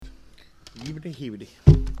Heebity heebity.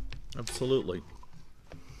 Absolutely.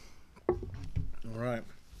 All right.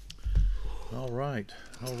 All right.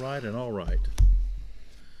 All right and all right.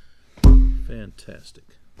 Fantastic.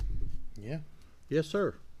 Yeah. Yes,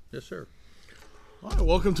 sir. Yes, sir. All right.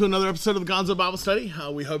 Welcome to another episode of the Gonzo Bible Study.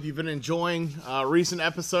 We hope you've been enjoying recent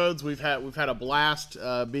episodes. We've had a blast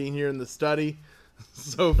being here in the study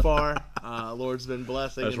so far. Lord's been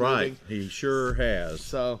blessing. That's and right. moving. He sure has.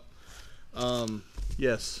 So,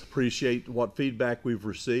 Yes, appreciate what feedback we've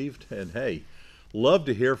received, and hey, love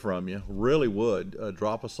to hear from you. Really would.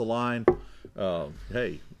 Drop us a line.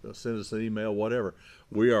 Hey, send us an email. Whatever.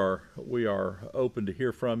 We are open to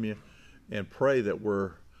hear from you, and pray that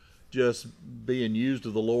we're just being used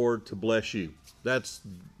of the Lord to bless you. That's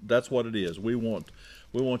what it is. We want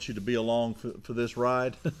you to be along for this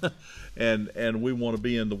ride, and we want to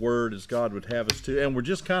be in the Word as God would have us to. And we're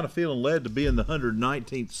just kind of feeling led to be in the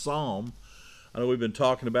 119th Psalm. I know we've been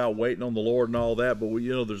talking about waiting on the Lord and all that, but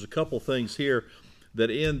there's a couple things here that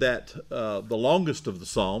in that the longest of the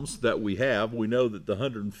Psalms that we have. We know that the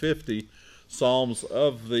 150 Psalms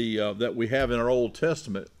of the that we have in our Old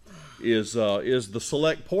Testament is the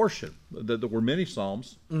select portion. There were many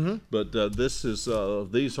Psalms, but these are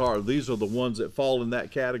the ones that fall in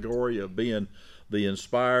that category of being the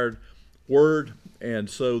inspired Word, and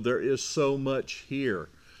so there is so much here.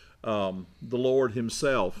 The Lord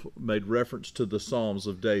himself made reference to the Psalms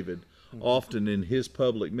of David often in his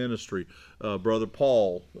public ministry. Brother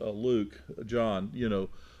Paul, Luke, John,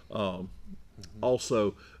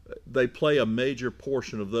 also they play a major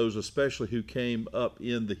portion of those, especially who came up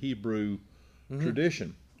in the Hebrew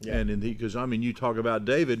tradition. Yeah. And because you talk about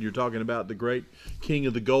David, you're talking about the great king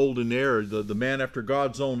of the golden era, the man after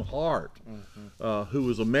God's own heart, who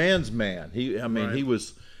was a man's man. Right. He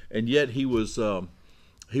was, and yet he was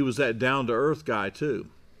that down-to-earth guy, too.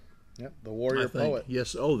 Yep, the warrior poet.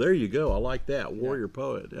 Yes. Oh, there you go. I like that. Warrior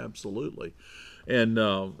poet. Absolutely. And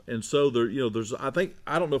so there's, I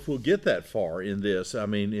don't know if we'll get that far in this,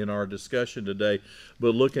 in our discussion today,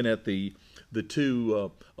 but looking at the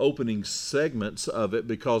two opening segments of it,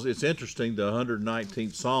 because it's interesting, the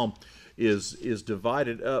 119th Psalm is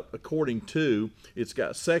divided up it's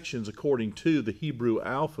got sections according to the Hebrew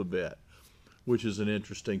alphabet, which is an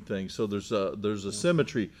interesting thing. So there's a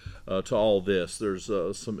symmetry to all this. There's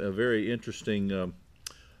a very interesting, a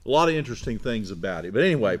lot of interesting things about it. But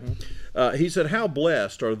anyway, he said, "How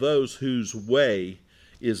blessed are those whose way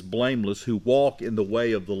is blameless, who walk in the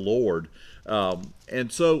way of the Lord."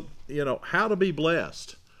 And so, how to be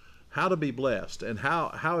blessed, and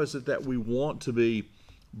how is it that we want to be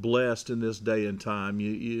blessed in this day and time?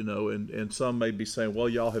 And some may be saying, well,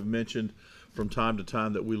 y'all have mentioned from time to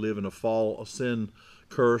time that we live in a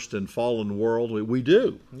sin-cursed and fallen world. We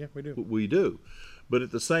do. Yeah, we do. We do. But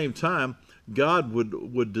at the same time, God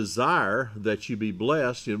would desire that you be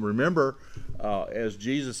blessed. And remember, as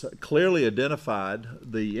Jesus clearly identified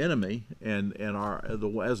the enemy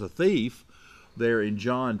as a thief there in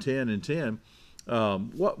John 10 and 10,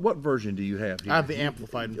 what version do you have here? I have the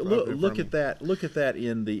Amplified. Look at that. Look at that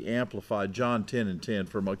in the Amplified, John 10 and 10.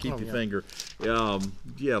 Keep your finger.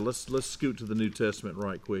 Let's scoot to the New Testament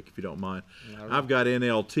right quick, if you don't mind. I've got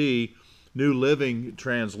NLT, New Living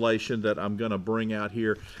Translation, that I'm going to bring out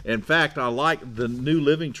here. In fact, I like the New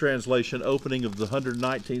Living Translation opening of the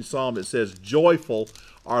 119th Psalm. It says, "Joyful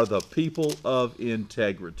are the people of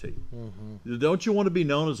integrity." Don't you want to be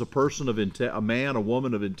known as a person of a man, a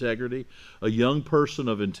woman of integrity, a young person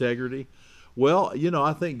of integrity? Well,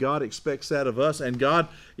 I think God expects that of us, and God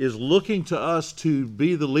is looking to us to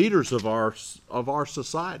be the leaders of our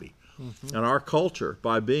society and our culture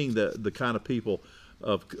by being the kind of people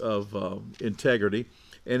of integrity.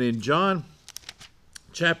 And in John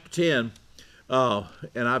chapter 10,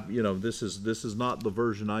 and this is not the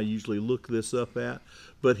version I usually look this up at,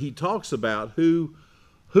 but he talks about who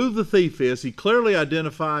the thief is. He clearly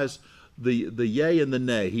identifies the yea and the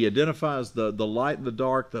nay. He identifies the light and the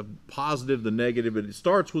dark, the positive, the negative, but it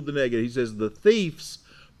starts with the negative. He says the thief's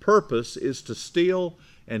purpose is to steal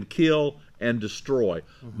and kill and destroy.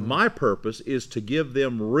 My purpose is to give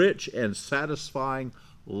them rich and satisfying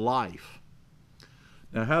life.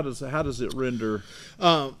 Now, how does it render?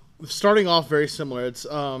 Starting off very similar. It's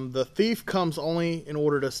the thief comes only in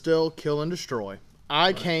order to steal, kill, and destroy.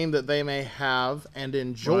 I came that they may have and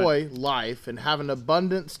enjoy life and have an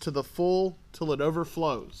abundance to the full till it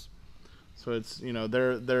overflows. So it's,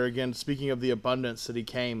 they're again speaking of the abundance that he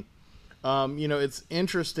came. It's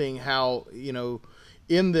interesting how,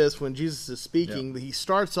 in this, when Jesus is speaking, he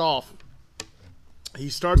starts off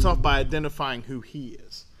by identifying who he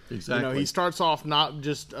is. Exactly. He starts off not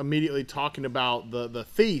just immediately talking about the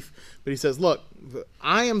thief, but he says, look,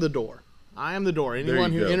 I am the door. I am the door.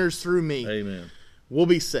 Anyone who enters through me Amen. will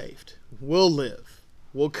be saved, will live,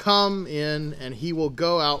 will come in, and he will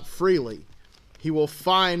go out freely. He will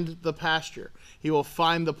find the pasture. He will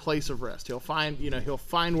find the place of rest. He'll find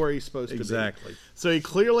where he's supposed to be. Exactly. So he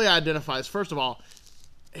clearly identifies, first of all,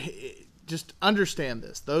 just understand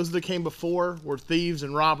this. Those that came before were thieves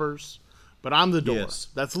and robbers, but I'm the door. Yes.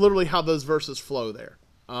 That's literally how those verses flow there.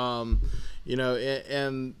 And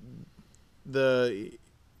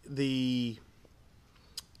the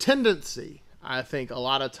tendency, I think, a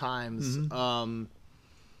lot of times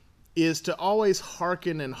is to always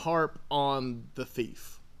hearken and harp on the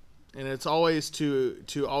thief, and it's always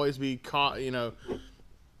to always be caught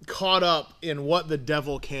up in what the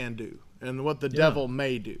devil can do and what the devil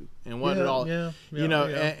may do and what it all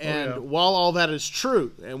while all that is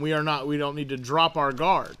true, and we don't need to drop our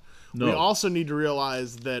guard. No. We also need to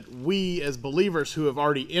realize that we as believers who have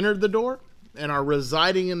already entered the door and are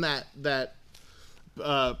residing in that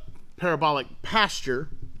parabolic pasture,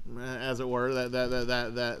 as it were,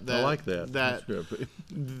 that I like that.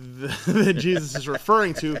 That Jesus is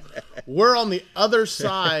referring to. We're on the other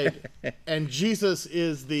side, and Jesus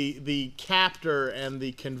is the captor and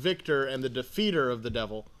the convictor and the defeater of the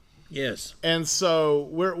devil. Yes. And so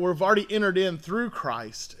we've already entered in through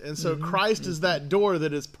Christ, and so Christ is that door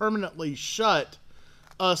that has permanently shut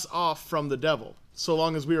us off from the devil, so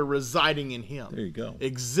long as we are residing in Him. There you go.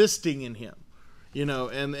 Existing in Him.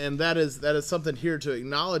 And that is something here to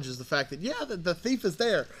acknowledge, is the fact that the thief is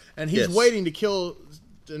there and he's waiting to kill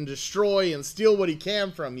and destroy and steal what he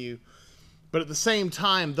can from you. But at the same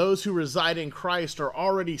time, those who reside in Christ are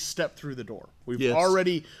already stepped through the door. We're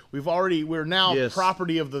now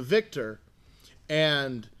property of the victor.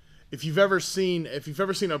 And if you've ever seen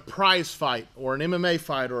a prize fight or an MMA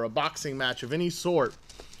fight or a boxing match of any sort,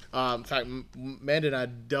 in fact, Amanda and I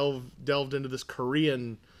delved into this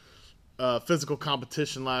Korean physical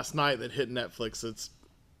competition last night that hit Netflix. It's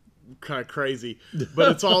kind of crazy,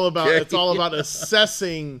 but it's all about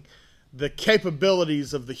assessing the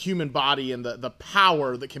capabilities of the human body and the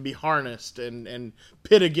power that can be harnessed and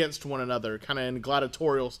pit against one another, kind of in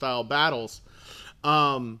gladiatorial style battles.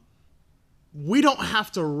 We don't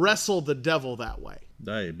have to wrestle the devil that way.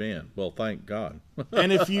 Amen. Well, thank God.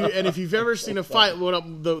 and if you've ever seen a fight, what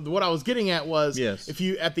I was getting at was, if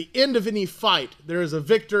you at the end of any fight, there is a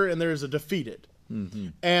victor and there is a defeated. Mm-hmm.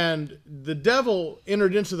 And the devil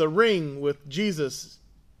entered into the ring with Jesus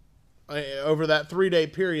over that 3-day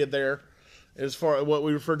period there, as far as what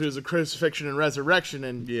we refer to as a crucifixion and resurrection,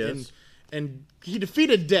 and he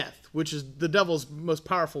defeated death, which is the devil's most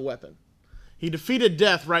powerful weapon. He defeated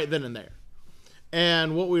death right then and there.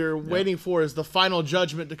 And what we were waiting for is the final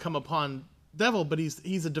judgment to come upon devil, but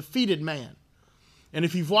he's a defeated man. And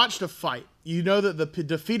if you've watched a fight, you know that the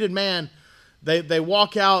defeated man, they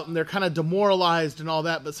walk out and they're kind of demoralized and all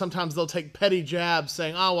that, but sometimes they'll take petty jabs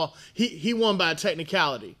saying, oh, well, he won by a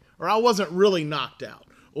technicality, or I wasn't really knocked out,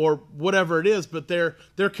 or whatever it is, but they're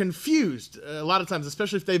confused a lot of times,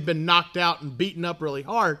 especially if they've been knocked out and beaten up really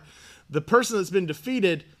hard. The person that's been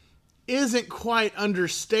defeated isn't quite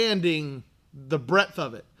understanding the breadth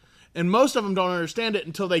of it. And most of them don't understand it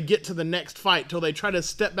until they get to the next fight, until they try to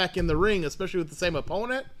step back in the ring, especially with the same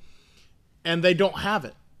opponent, and they don't have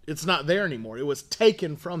it. It's not there anymore. It was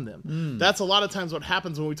taken from them. That's a lot of times what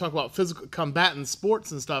happens when we talk about physical combatant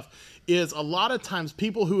sports and stuff, is a lot of times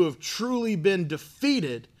people who have truly been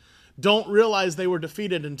defeated don't realize they were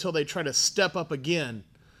defeated until they try to step up again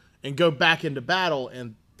and go back into battle,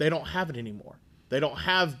 and they don't have it anymore. They don't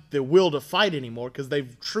have the will to fight anymore because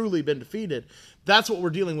they've truly been defeated. That's what we're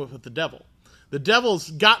dealing with the devil. The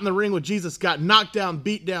devil's got in the ring with Jesus, got knocked down,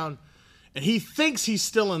 beat down, and he thinks he's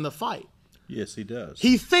still in the fight. Yes, he does.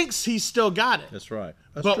 He thinks he's still got it. That's right.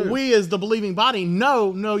 But true. We as the believing body,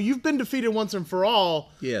 no, you've been defeated once and for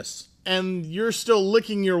all. Yes. And you're still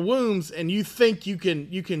licking your wounds, and you think you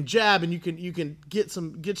can jab and you can get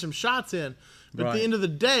some shots in. But at the end of the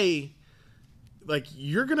day, like,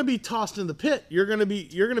 you're going to be tossed in the pit. You're going to be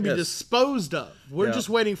disposed of. We're just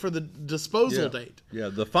waiting for the disposal date. Yeah,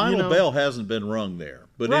 the final bell hasn't been rung there,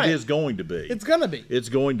 but it is going to be. It's going to be. It's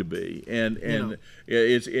going to be, and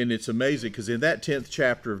it's amazing because in that 10th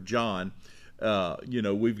chapter of John,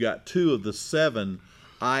 we've got 2 of the 7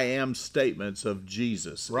 I am statements of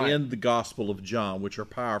Jesus in the Gospel of John, which are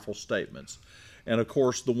powerful statements. And of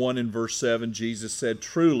course, the one in verse 7, Jesus said,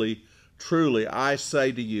 "Truly, truly, I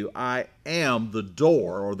say to you, I am the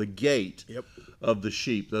door," or the gate of the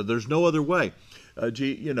sheep. There's no other way.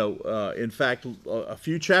 In fact, a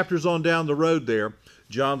few chapters on down the road there,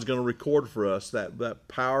 John's going to record for us that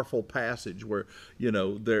powerful passage where,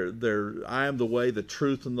 I am the way, the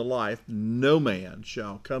truth, and the life. No man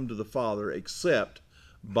shall come to the Father except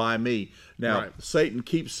by me. Now, Satan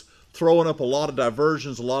keeps throwing up a lot of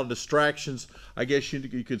diversions, a lot of distractions. I guess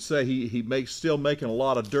you could say he still making a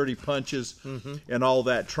lot of dirty punches and all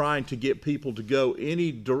that, trying to get people to go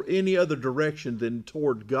any other direction than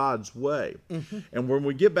toward God's way. And when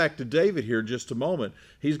we get back to David here in just a moment,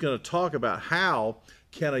 he's going to talk about how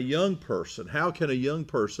can a young person,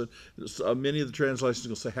 many of the translations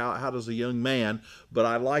will say, how does a young man, but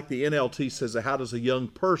I like the NLT says, how does a young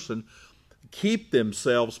person keep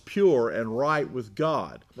themselves pure and right with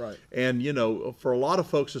God. Right. And, for a lot of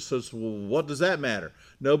folks, it says, well, what does that matter?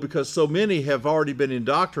 No, because so many have already been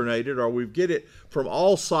indoctrinated, or we get it from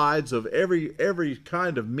all sides of every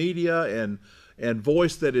kind of media and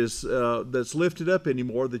voice that is that's lifted up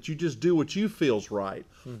anymore, that you just do what you feels right,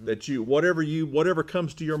 that whatever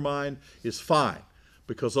comes to your mind is fine,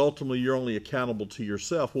 because ultimately you're only accountable to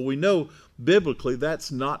yourself. Well, we know biblically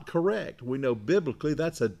that's not correct. We know biblically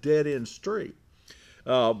that's a dead-end street,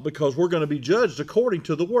 because we're going to be judged according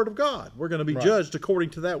to the Word of God. We're going to be judged according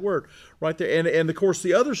to that Word right there. And of course,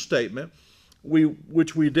 the other statement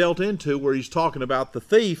which we dealt into, where he's talking about the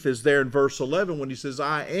thief, is there in verse 11 when he says,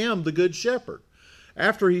 I am the good shepherd.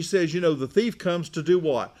 After he says, the thief comes to do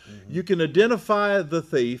what? You can identify the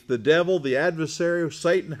thief, the devil, the adversary,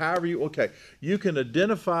 Satan, you can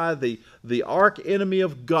identify the arch enemy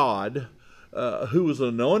of God, who was an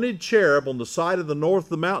anointed cherub on the side of the north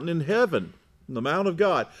of the mountain in heaven, the Mount of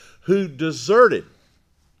God, who deserted.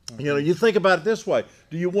 You think about it this way.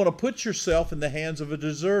 Do you want to put yourself in the hands of a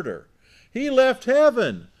deserter? He left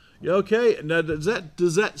heaven. Okay, now does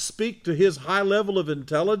that speak to his high level of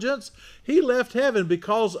intelligence? He left heaven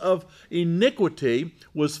because of iniquity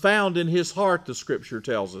was found in his heart, the Scripture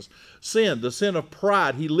tells us. Sin, the sin of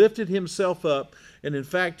pride. He lifted himself up, and in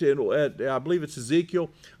fact, I believe it's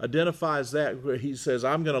Ezekiel identifies that, where he says,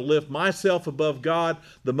 I'm going to lift myself above God,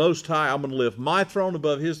 the Most High. I'm going to lift my throne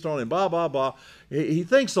above his throne, and blah, blah, blah. He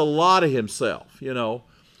thinks a lot of himself, Well,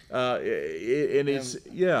 and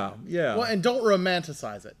don't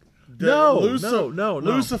romanticize it. No.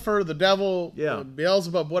 Lucifer, the devil,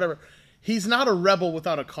 Beelzebub, whatever. He's not a rebel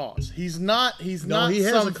without a cause. He's not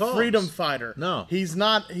some freedom fighter. No. He is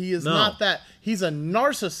not that. He's a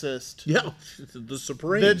narcissist. Yeah. The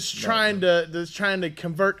supreme. That's trying to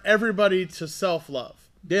convert everybody to self-love.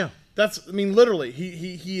 Yeah. Literally,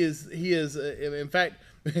 he is in fact,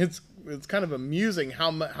 it's kind of amusing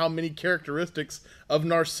how many characteristics of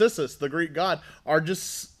Narcissus, the Greek god, are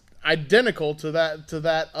just identical to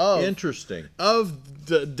that of interesting of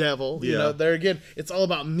the devil. There again, it's all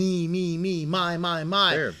about me, my.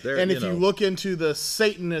 There, and if you look into the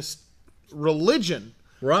Satanist religion,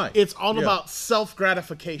 right, it's all about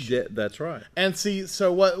self-gratification. Yeah, that's right. And see,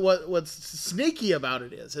 so what's sneaky about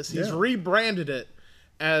it is he's rebranded it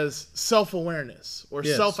as self-awareness or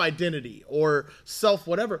self-identity or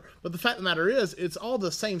self-whatever. But the fact of the matter is, it's all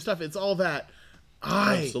the same stuff. It's all that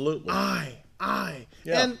absolutely I.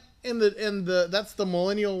 Yeah. And that's the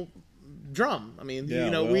millennial drum.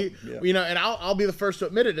 And I'll be the first to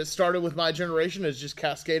admit it. It started with my generation. It's just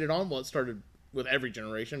cascaded on. Well, it started with every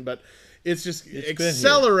generation, but it's just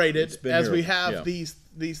accelerated as we have these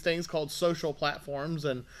things called social platforms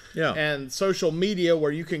and social media,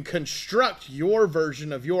 where you can construct your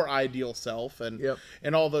version of your ideal self and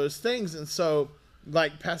all those things. And so,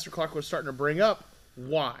 like Pastor Clark was starting to bring up,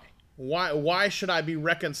 why should I be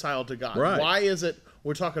reconciled to God? Right. Why is it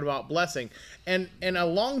we're talking about blessing? And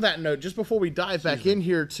along that note, just before we dive back in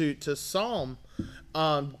here to Psalm,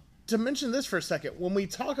 to mention this for a second, when we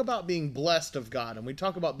talk about being blessed of God, and we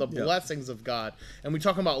talk about the blessings of God, and we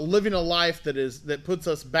talk about living a life that puts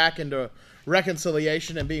us back into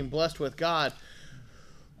reconciliation and being blessed with God,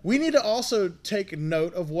 we need to also take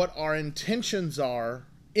note of what our intentions are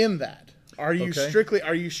in that. Are you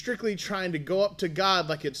strictly trying to go up to God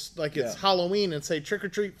like it's Halloween and say, trick or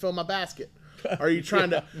treat, fill my basket? Are you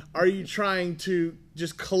trying to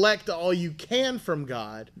just collect all you can from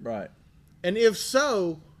God? Right. And if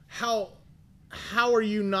so, how are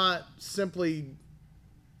you not simply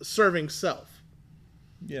serving self?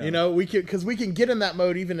 Yeah. We can get in that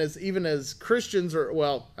mode even as Christians, or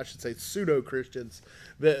well, I should say pseudo Christians,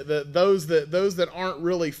 those that aren't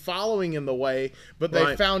really following in the way, but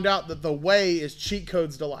they found out that the way is cheat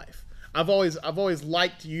codes to life. I've always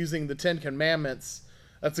liked using the Ten Commandments.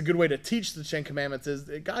 That's a good way to teach the Ten Commandments. Is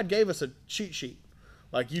that God gave us a cheat sheet.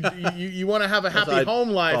 Like you want to have a happy home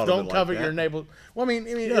life, don't covet your neighbor. Well, it's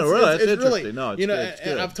really, it's really no,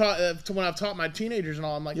 and I've taught my teenagers and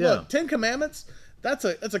all. I'm like, look, Ten Commandments. that's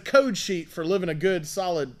a code sheet for living a good,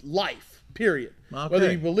 solid life. Period. Okay.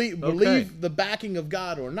 Whether you believe the backing of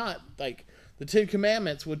God or not, like the Ten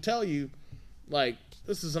Commandments would tell you, like,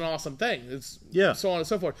 this is an awesome thing. It's so on and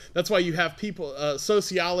so forth. That's why you have people,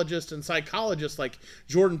 sociologists and psychologists like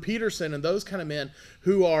Jordan Peterson and those kind of men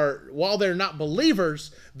who are, while they're not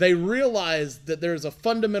believers, they realize that there's a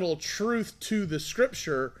fundamental truth to the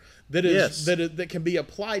Scripture that is that can be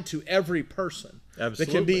applied to every person.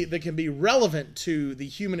 Absolutely. That can be relevant to the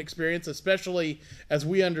human experience, especially as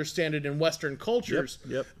we understand it in Western cultures.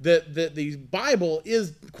 Yep. That the Bible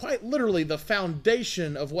is quite literally the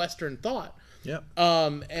foundation of Western thought. Yep.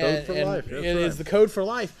 Code for life. That's it right. is the code for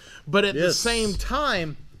life. But at the same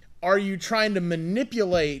time, are you trying to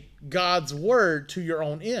manipulate God's word to your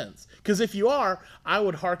own ends? Because if you are, I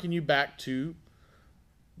would hearken you back to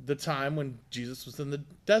the time when Jesus was in the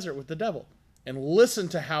desert with the devil and listen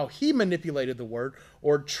to how he manipulated the word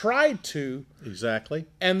or tried to. Exactly.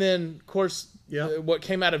 And then, of course, what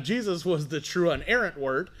came out of Jesus was the true inerrant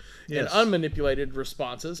word and unmanipulated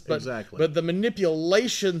responses. But, but the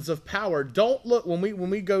manipulations of power, don't look, when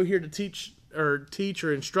we go here to teach or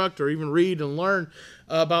instruct or even read and learn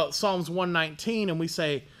about Psalms 119 and we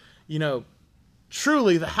say,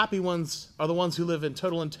 truly the happy ones are the ones who live in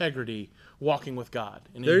total integrity walking with God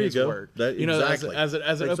and in His word. That,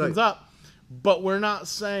 as it opens up. But we're not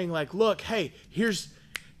saying like, look, hey, here's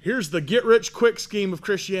the get rich quick scheme of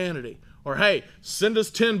Christianity. Or, hey, send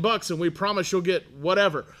us $10 and we promise you'll get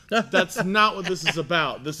whatever. That's not what this is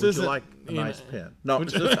about. This isn't you like a nice pen. No.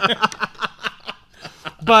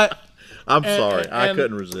 But I'm sorry. I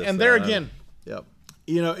couldn't resist. And there again, yep.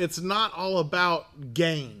 It's not all about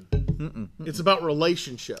gain. It's about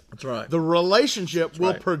relationship. That's right. The relationship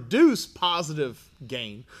will produce positive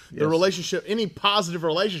gain. The relationship, any positive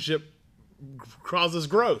relationship causes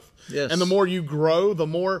growth. Yes. And the more you grow, the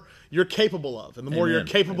more you're capable of. And the more you're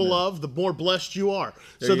capable of, the more blessed you are.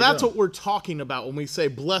 So that's what we're talking about when we say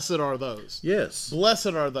blessed are those. Yes. Blessed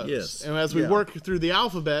are those. Yes. And as we work through the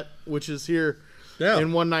alphabet, which is here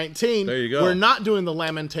in 119, there you go. We're not doing the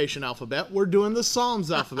Lamentation alphabet. We're doing the Psalms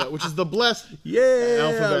alphabet, which is the blessed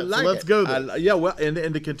alphabet. Like so let's go there.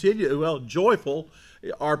 And to continue, joyful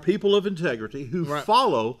are people of integrity who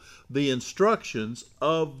follow the instructions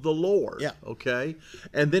of the Lord. Yeah. Okay?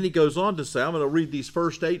 And then he goes on to say, I'm going to read these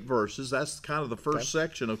first 8 verses. That's kind of the first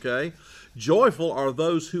section, okay? Joyful are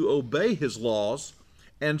those who obey his laws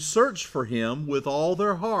and search for him with all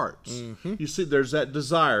their hearts. Mm-hmm. You see, there's that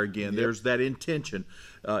desire again. Yep. There's that intention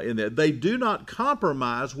in there. They do not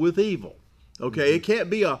compromise with evil. Okay?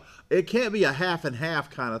 Mm-hmm. It can't be a half and half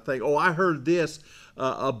kind of thing. Oh, I heard this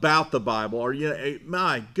about the Bible, or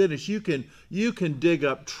my goodness, you can dig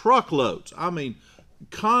up truckloads. I mean,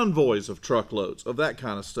 convoys of truckloads of that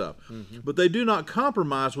kind of stuff. Mm-hmm. But they do not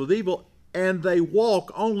compromise with evil, and they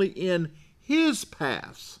walk only in his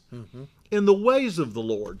paths, in the ways of the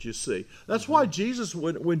Lord. You see, that's why Jesus,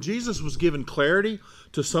 when Jesus was given clarity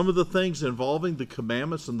to some of the things involving the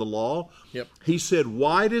commandments and the law, he said,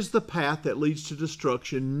 "Wide is the path that leads to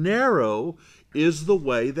destruction; narrow is the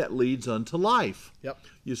way that leads unto life." Yep.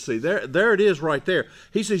 You see, there it is right there.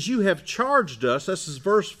 He says, "You have charged us," this is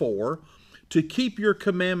verse 4, "to keep your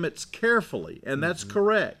commandments carefully." And that's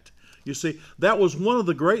correct. You see, that was one of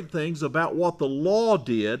the great things about what the law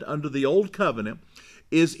did under the Old Covenant,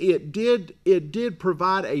 is it did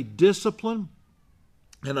provide a discipline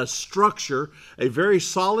and a structure, a very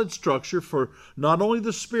solid structure for not only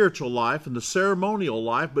the spiritual life and the ceremonial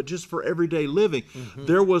life, but just for everyday living. Mm-hmm.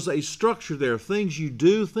 There was a structure there, things you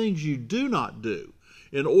do, things you do not do,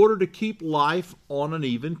 in order to keep life on an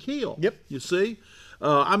even keel. Yep. You see?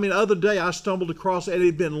 Other day I stumbled across, and it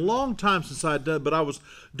had been a long time since I'd done, but I was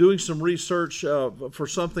doing some research for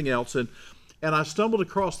something else, and I stumbled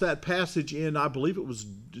across that passage in, I believe it was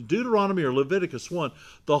Deuteronomy or Leviticus 1.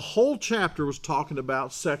 The whole chapter was talking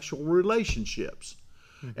about sexual relationships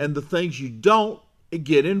and the things you don't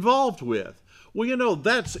get involved with. Well,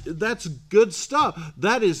 that's good stuff.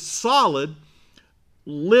 That is solid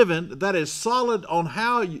living. That is solid on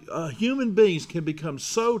how human beings can become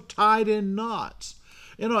so tied in knots.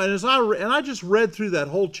 And I just read through that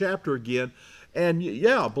whole chapter again, and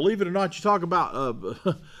believe it or not, you talk about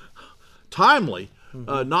timely,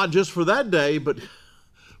 not just for that day, but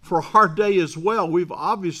for our day as well. We've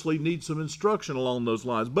obviously need some instruction along those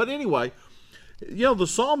lines. But anyway, the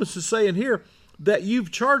psalmist is saying here that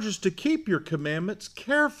you've charged us to keep your commandments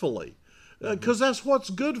carefully, because that's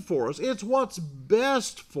what's good for us. It's what's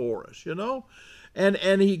best for us,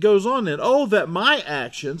 And he goes on then, oh, that my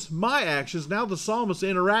actions, now the psalmist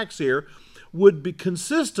interacts here would be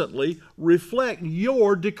consistently reflect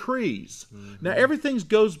your decrees. Now, everything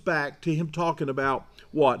goes back to him talking about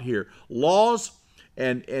what here? Laws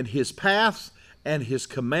and his paths and his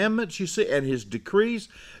commandments, you see, and his decrees.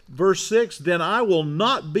 Verse 6, then I will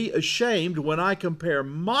not be ashamed when I compare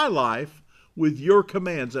my life with your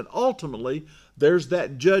commands. And ultimately, there's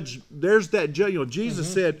that judge.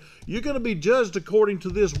 Jesus said, you're going to be judged according to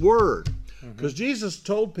this word. Because Jesus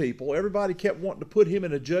told people, everybody kept wanting to put him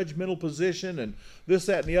in a judgmental position and this,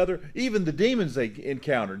 that, and the other. Even the demons they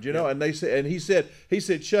encountered, and they said, and he said,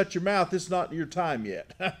 shut your mouth. It's not your time yet.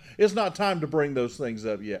 It's not time to bring those things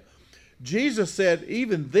up yet. Jesus said,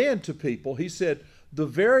 even then to people, he said, the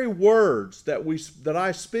very words that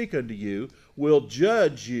I speak unto you will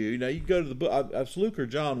judge you. Now you go to the book, it's Luke or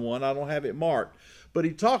John 1. I don't have it marked, but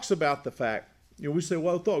he talks about the fact. We say,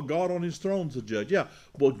 well, I thought God on his throne's a judge. Yeah,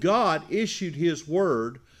 well, God issued his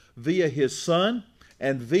word via his Son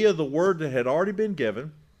and via the word that had already been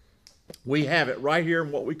given. We have it right here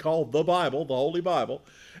in what we call the Bible, the Holy Bible.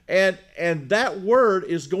 And that word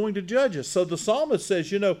is going to judge us. So the psalmist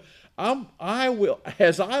says, I will,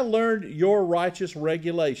 as I learned your righteous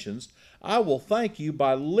regulations, I will thank you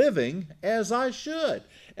by living as I should.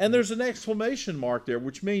 And there's an exclamation mark there,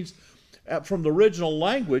 which means from the original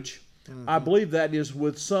language, I believe that is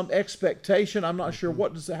with some expectation. I'm not sure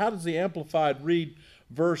how does the Amplified read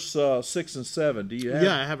verse 6 and 7? Do you have?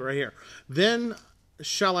 Yeah, I have it right here. Then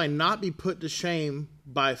shall I not be put to shame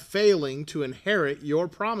by failing to inherit your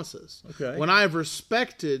promises? Okay. When I have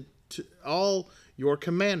respected all your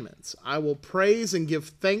commandments, I will praise and give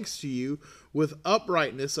thanks to you with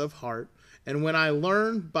uprightness of heart. And when I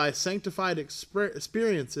learn by sanctified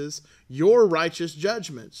experiences your righteous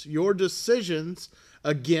judgments, your decisions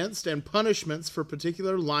against and punishments for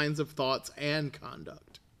particular lines of thoughts and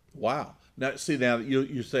conduct. Wow. Now, see,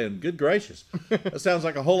 you're saying, good gracious. That sounds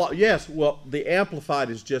like a whole lot. Yes, well, the Amplified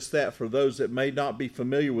is just that. For those that may not be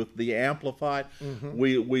familiar with the Amplified,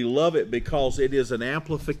 we love it because it is an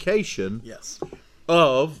amplification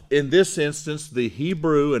of, in this instance, the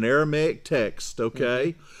Hebrew and Aramaic text,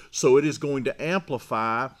 okay? So it is going to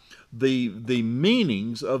amplify the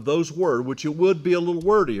meanings of those words, which it would be a little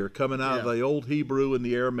wordier coming out of the old Hebrew and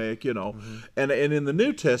the Aramaic, and in the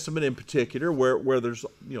New Testament in particular, where there's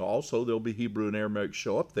also there'll be Hebrew and Aramaic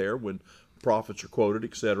show up there when prophets are quoted,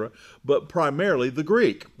 etc. But primarily the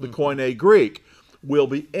Greek, the Koine Greek, will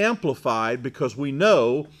be amplified because we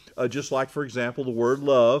know, just like for example the word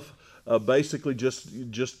love. Basically,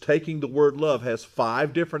 just taking the word love has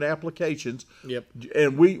 5 different applications. Yep.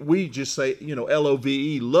 And we just say,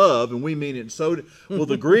 L-O-V-E, love, and we mean it. So, well,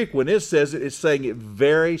 the Greek, when it says it, it's saying it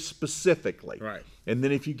very specifically. Right. And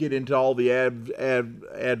then if you get into all the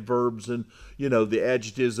adverbs and, the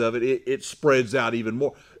adjectives of it, it spreads out even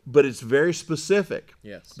more. But it's very specific.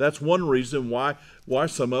 Yes. That's one reason why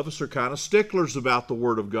some of us are kind of sticklers about the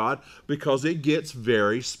Word of God, because it gets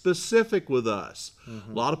very specific with us.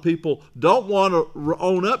 A lot of people don't want to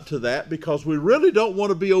own up to that because we really don't want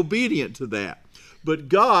to be obedient to that. But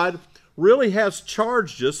God really has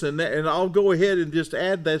charged us, and I'll go ahead and just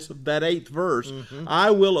add that 8th verse. I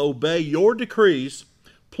will obey your decrees.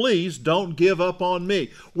 Please don't give up on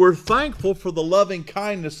me. We're thankful for the loving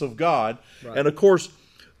kindness of God. Right. And of course,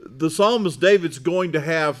 the psalmist David's going to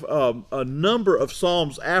have a number of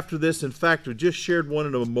psalms after this. In fact, we just shared one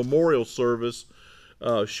in a memorial service,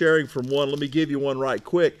 sharing from one. Let me give you one right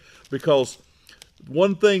quick, because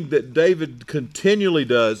one thing that David continually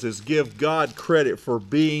does is give God credit for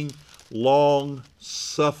being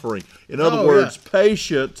long-suffering. In other words,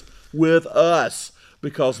 patient with us,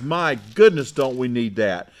 because my goodness, don't we need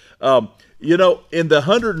that. In the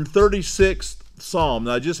 136th Psalm,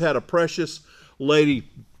 now I just had a precious lady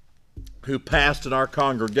who passed in our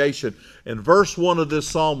congregation, and verse 1 of this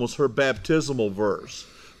psalm was her baptismal verse.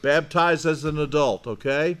 Baptized as an adult,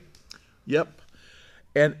 okay? Yep.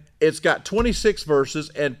 And it's got 26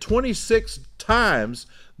 verses, and 26 times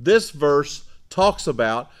this verse talks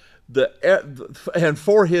about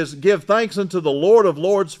give thanks unto the Lord of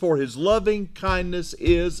Lords, for his loving kindness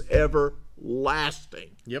is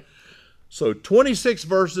everlasting. Yep. So 26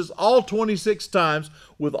 verses, all 26 times,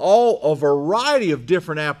 with a variety of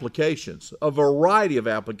different applications. A variety of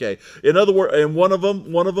applications. In other words, and one of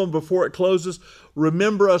them before it closes,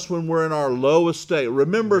 remember us when we're in our lowest state.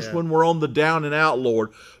 Remember us when we're on the down and out,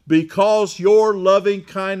 Lord, because your loving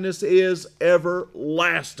kindness is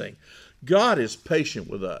everlasting. God is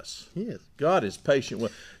patient with us. He is. God is patient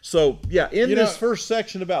with us. So, this first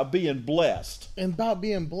section about being blessed. And about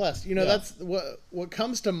being blessed. That's what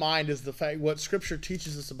comes to mind is the fact, what Scripture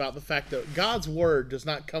teaches us about the fact that God's Word does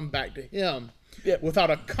not come back to Him without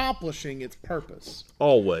accomplishing its purpose.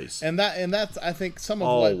 Always. And that's I think some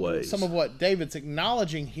of what David's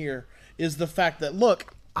acknowledging here is the fact that,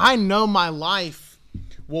 look, I know my life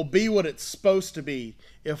will be what it's supposed to be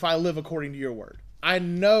if I live according to your word. I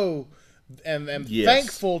know and am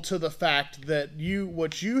thankful to the fact that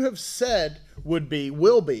what you have said will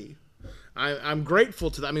be. I'm grateful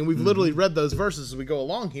to that. I mean, we've literally read those verses as we go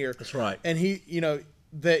along here. That's right. And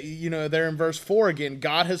there in verse 4 again,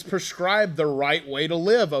 God has prescribed the right way to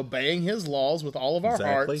live, obeying his laws with all of our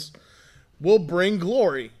hearts will bring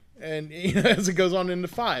glory. And as it goes on into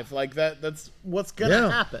 5, like that's what's going to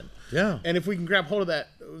happen. Yeah. And if we can grab hold of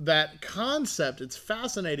that concept, it's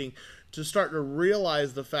fascinating to start to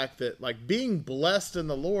realize the fact that, like, being blessed in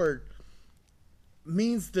the Lord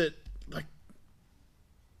means that, like,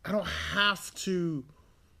 I don't have to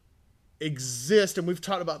exist, and we've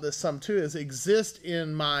talked about this some too, is exist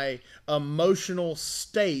in my emotional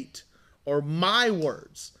state or my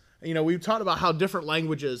words. We've talked about how different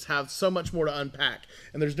languages have so much more to unpack,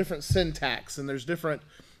 and there's different syntax, and there's different,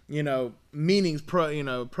 meanings,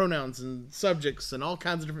 pronouns and subjects and all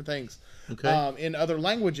kinds of different things in other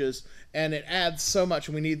languages, and it adds so much.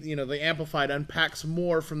 And we need, the Amplified unpacks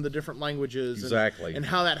more from the different languages and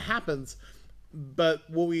how that happens. But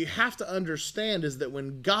what we have to understand is that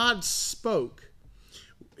when God spoke,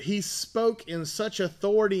 he spoke in such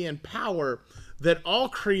authority and power that all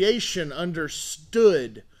creation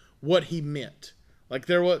understood what he meant. Like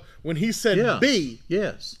when he said be,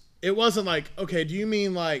 it wasn't like, okay, do you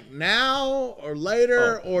mean like now or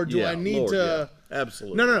later, or do I need to? Yeah.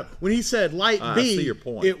 Absolutely. No. When he said light be, I see your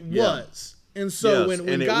point. It was. And so when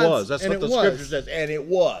and God, it was. That's what the scripture says. And it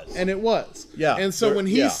was. And it was. Yeah. And so when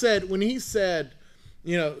he said,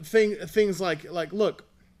 things like, look,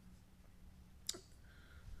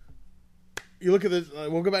 you look at this.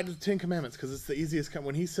 We'll go back to the 10 Commandments because it's the easiest.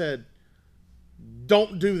 When he said,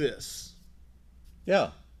 "Don't do this." Yeah.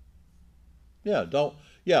 Don't.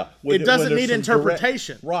 Yeah. It doesn't need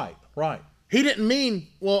interpretation. Right. He didn't mean,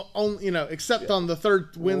 except on the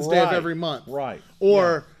third Wednesday of every month. Right.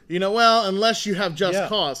 Or, unless you have just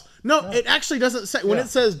cause. No, it actually doesn't say. When it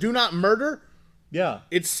says do not murder,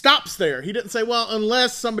 it stops there. He didn't say, well,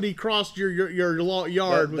 unless somebody crossed your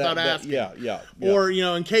yard without asking. Or,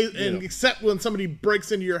 in case, and except when somebody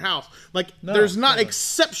breaks into your house. Like, there's not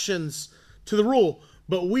exceptions to the rule.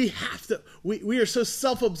 But we have to. We are so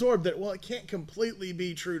self-absorbed that it can't completely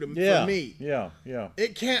be true for me. Yeah.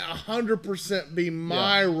 It can't 100% be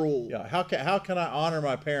my rule. Yeah. How can I honor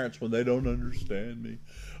my parents when they don't understand me,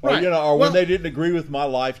 or when they didn't agree with my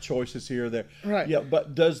life choices here or there? Right. Yeah.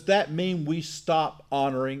 But does that mean we stop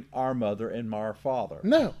honoring our mother and our father?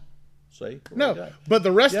 No. See? No, but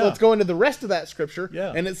the rest. Let's go into the rest of that scripture.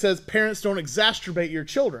 Yeah. And it says, "Parents, don't exacerbate your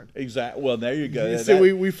children." Exactly. Well, there you go. So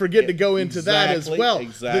we forget to go into that as well.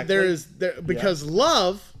 Exactly. That because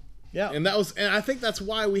love. Yeah. And I think that's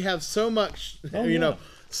why we have so much.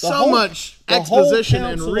 So much exposition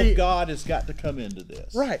and of God has got to come into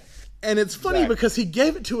this. Right. And it's funny because he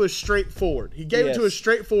gave it to us straightforward.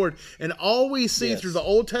 And all we see through the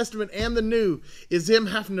Old Testament and the New is him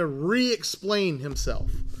having to re-explain himself.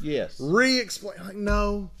 Yes. Re-explain. Like,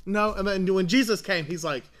 no. And then when Jesus came, he's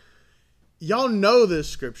like, y'all know this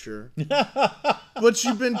scripture, but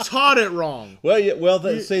you've been taught it wrong. They had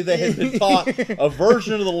been taught a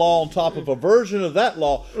version of the law on top of a version of that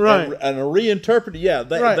law, right? And a reinterpreted. Yeah,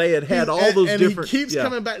 they had all those different. And he keeps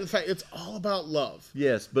coming back to the fact it's all about love.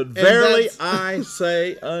 Yes, but verily I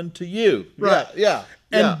say unto you, right? Yeah.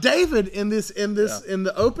 And David in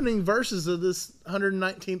the opening verses of this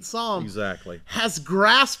 119th Psalm has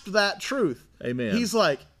grasped that truth. Amen. He's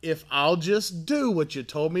like, if I'll just do what you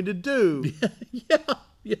told me to do,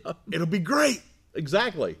 it'll be great.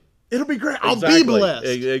 Exactly. It'll be great. I'll be blessed.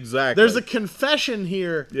 Exactly. There's a confession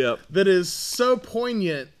here that is so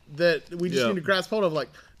poignant that we just need to grasp hold of. Like,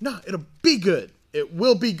 no, it'll be good. It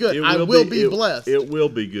will be good. I will be blessed. It will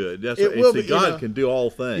be good. That's it will be. God can do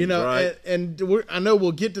all things. Right? And I know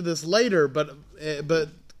we'll get to this later, but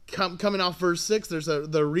coming off verse 6, there's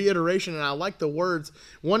the reiteration, and I like the words.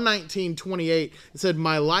 119:28. It said,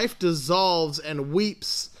 "My life dissolves and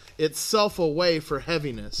weeps itself away for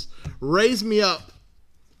heaviness. Raise me up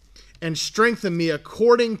and strengthen me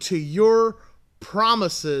according to your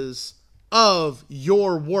promises of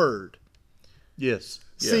your word." Yes.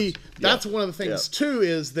 See, that's one of the things, too,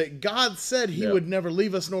 is that God said he would never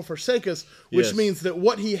leave us nor forsake us, which means that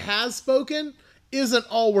what he has spoken isn't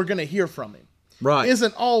all we're going to hear from him. Right.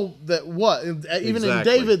 Isn't all that what. Even in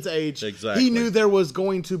David's age, he knew there was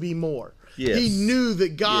going to be more. Yes. He knew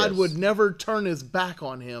that God would never turn his back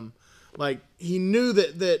on him Like he knew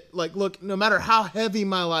that like, look, no matter how heavy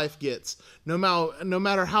my life gets, no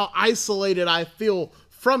matter how isolated I feel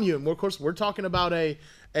from you, and of course we're talking about a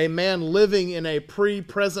man living in a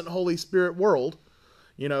pre-present Holy Spirit world.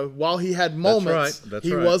 You know, while he had moments, That's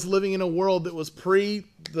he right. was living in a world that was pre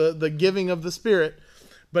the giving of the Spirit.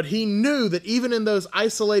 But he knew that even in those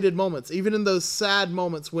isolated moments, even in those sad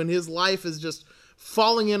moments when his life is just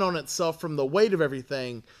falling in on itself from the weight of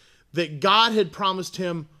everything, that God had promised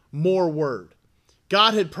him more word.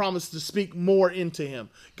 God had promised to speak more into him.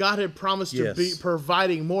 God had promised to be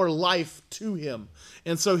providing more life to him.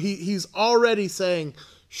 And so he's already saying,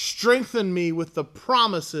 strengthen me with the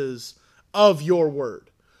promises of your word,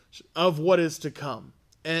 of what is to come.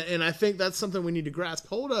 And I think that's something we need to grasp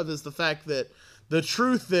hold of, is the fact that the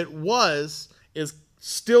truth that is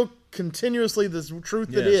still continuously the truth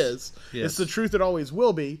that is. Yes. It's the truth that always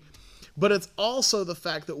will be. But it's also the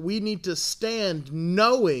fact that we need to stand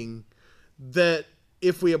knowing that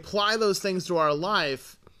if we apply those things to our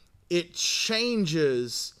life, it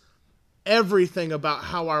changes everything about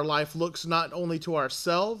how our life looks, not only to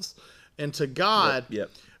ourselves and to God,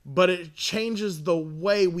 but it changes the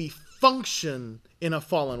way we function in a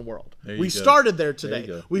fallen world. We started there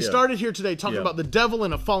today. We started here today talking about the devil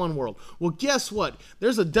in a fallen world. Well, guess what?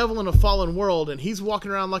 There's a devil in a fallen world, and he's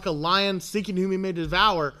walking around like a lion seeking whom he may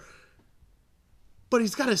devour, but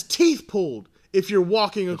he's got his teeth pulled if you're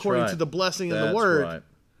walking according to the blessing and the word. Right.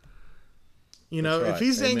 You know, if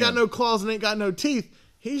he ain't got no claws and ain't got no teeth,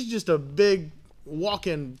 he's just a big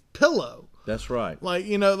walking pillow. That's right. Like,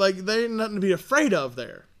 you know, like there ain't nothing to be afraid of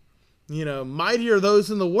there. You know, mighty are those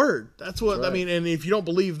in the word. That's what, I mean, and if you don't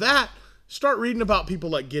believe that, start reading about people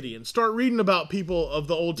like Gideon. Start reading about people of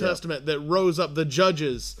the Old Testament that rose up, the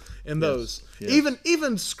judges and those.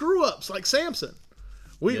 Even screw-ups like Samson.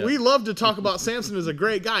 We love to talk about Samson as a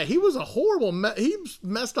great guy. He was a horrible, he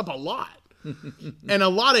messed up a lot. And a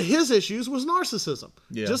lot of his issues was narcissism.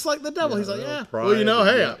 Just like the devil. He's like, pride, well, you know,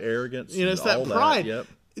 hey, arrogance. You know, it's that pride.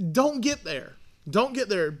 Don't get there. Don't get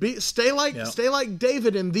there. Stay like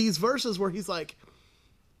David in these verses where he's like,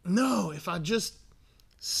 no, if I just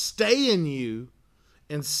stay in you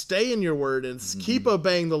and stay in your word and keep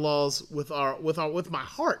obeying the laws with my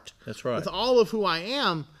heart. That's right. With all of who I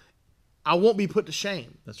am, I won't be put to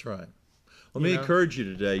shame. That's right. Let me encourage you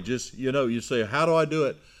today. Just, you know, you say, how do I do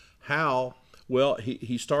it? How? Well,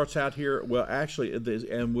 he starts out here. Well, actually,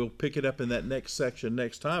 and we'll pick it up in that next section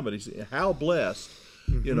next time. But he's how blessed,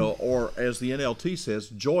 you know, or as the NLT says,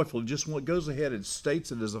 joyful. Just goes ahead and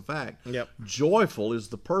states it as a fact. Joyful is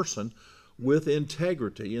the person with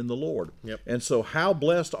integrity in the Lord. And so, how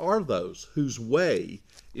blessed are those whose way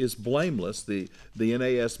is blameless? The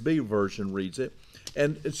NASB version reads it.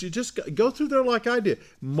 And it's, you just go through there like I did.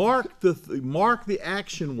 Mark the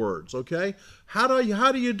action words, okay? How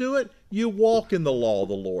do you do it? You walk in the law of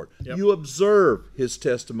the Lord. You observe his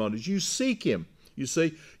testimonies. You seek him. You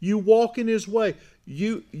see, you walk in his way.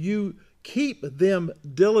 You keep them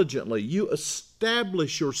diligently. You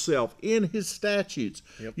establish yourself in his statutes.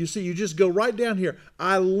 You see, you just go right down here.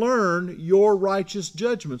 I learn your righteous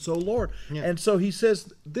judgments, O Lord. And so he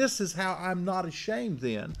says, this is how I'm not ashamed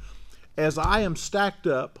then, as I am stacked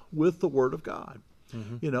up with the Word of God.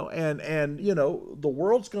 You know, and you know, the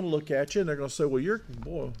world's going to look at you and they're going to say,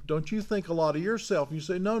 well, don't you think a lot of yourself? And you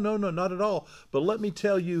say, no, not at all. But let me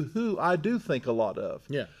tell you who I do think a lot of.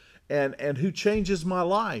 And who changes my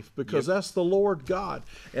life, because that's the Lord God.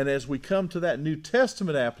 And as we come to that New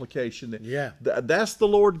Testament application, that's the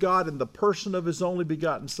Lord God in the person of his only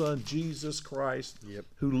begotten Son, Jesus Christ,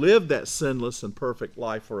 who lived that sinless and perfect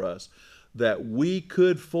life for us, that we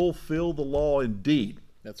could fulfill the law indeed.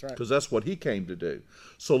 That's right. Because that's what he came to do.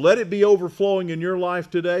 So let it be overflowing in your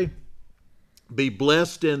life today. Be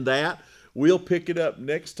blessed in that. We'll pick it up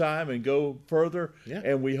next time and go further.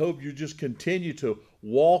 And we hope you just continue to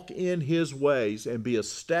walk in his ways and be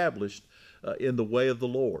established in the way of the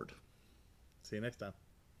Lord. See you next time.